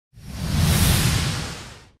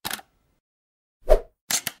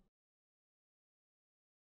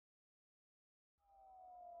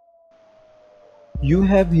You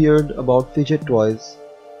have heard about fidget toys,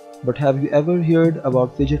 but have you ever heard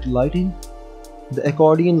about fidget lighting? The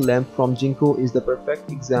accordion lamp from Gingko is the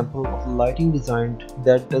perfect example of lighting designed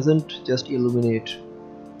that doesn't just illuminate,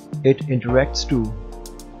 it interacts too.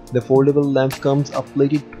 The foldable lamp comes a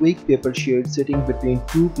plated Tyvek-paper shade sitting between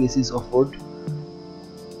two pieces of wood.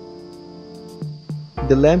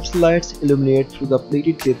 The lamp's lights illuminate through the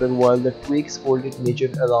plated paper while the Tyvek's folded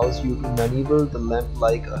nature allows you to maneuver the lamp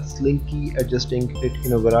like a slinky, adjusting it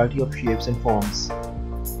in a variety of shapes and forms.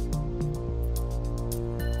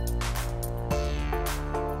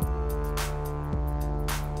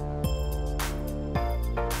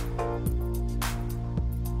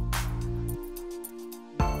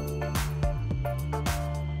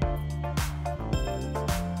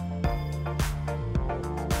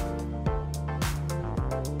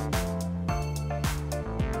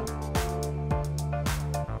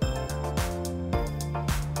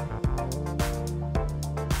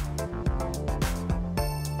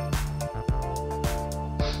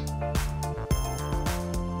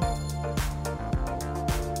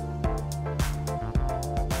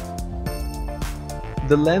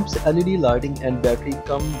 The lamp's LED lighting and battery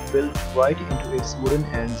come built right into its wooden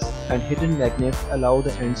ends, and hidden magnets allow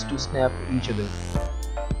the ends to snap to each other,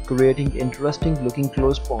 creating interesting looking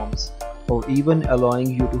closed forms, or even allowing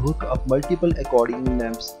you to hook up multiple accordion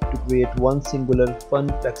lamps to create one singular, fun,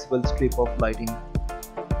 flexible strip of lighting.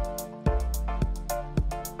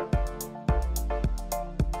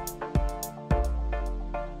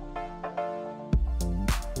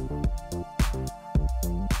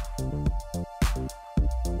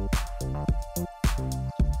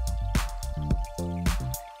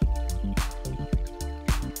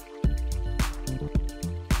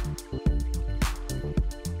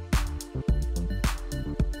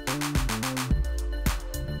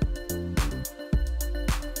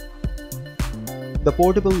 The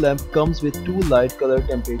portable lamp comes with two light color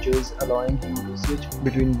temperatures, allowing you to switch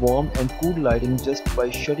between warm and cool lighting just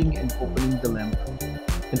by shutting and opening the lamp,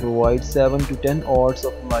 and provides 7 to 10 hours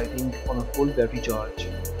of lighting on a full battery charge.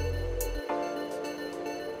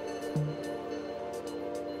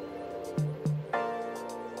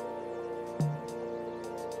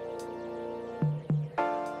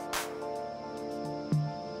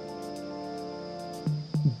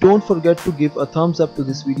 Don't forget to give a thumbs up to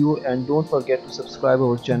this video and don't forget to subscribe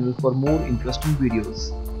our channel for more interesting videos.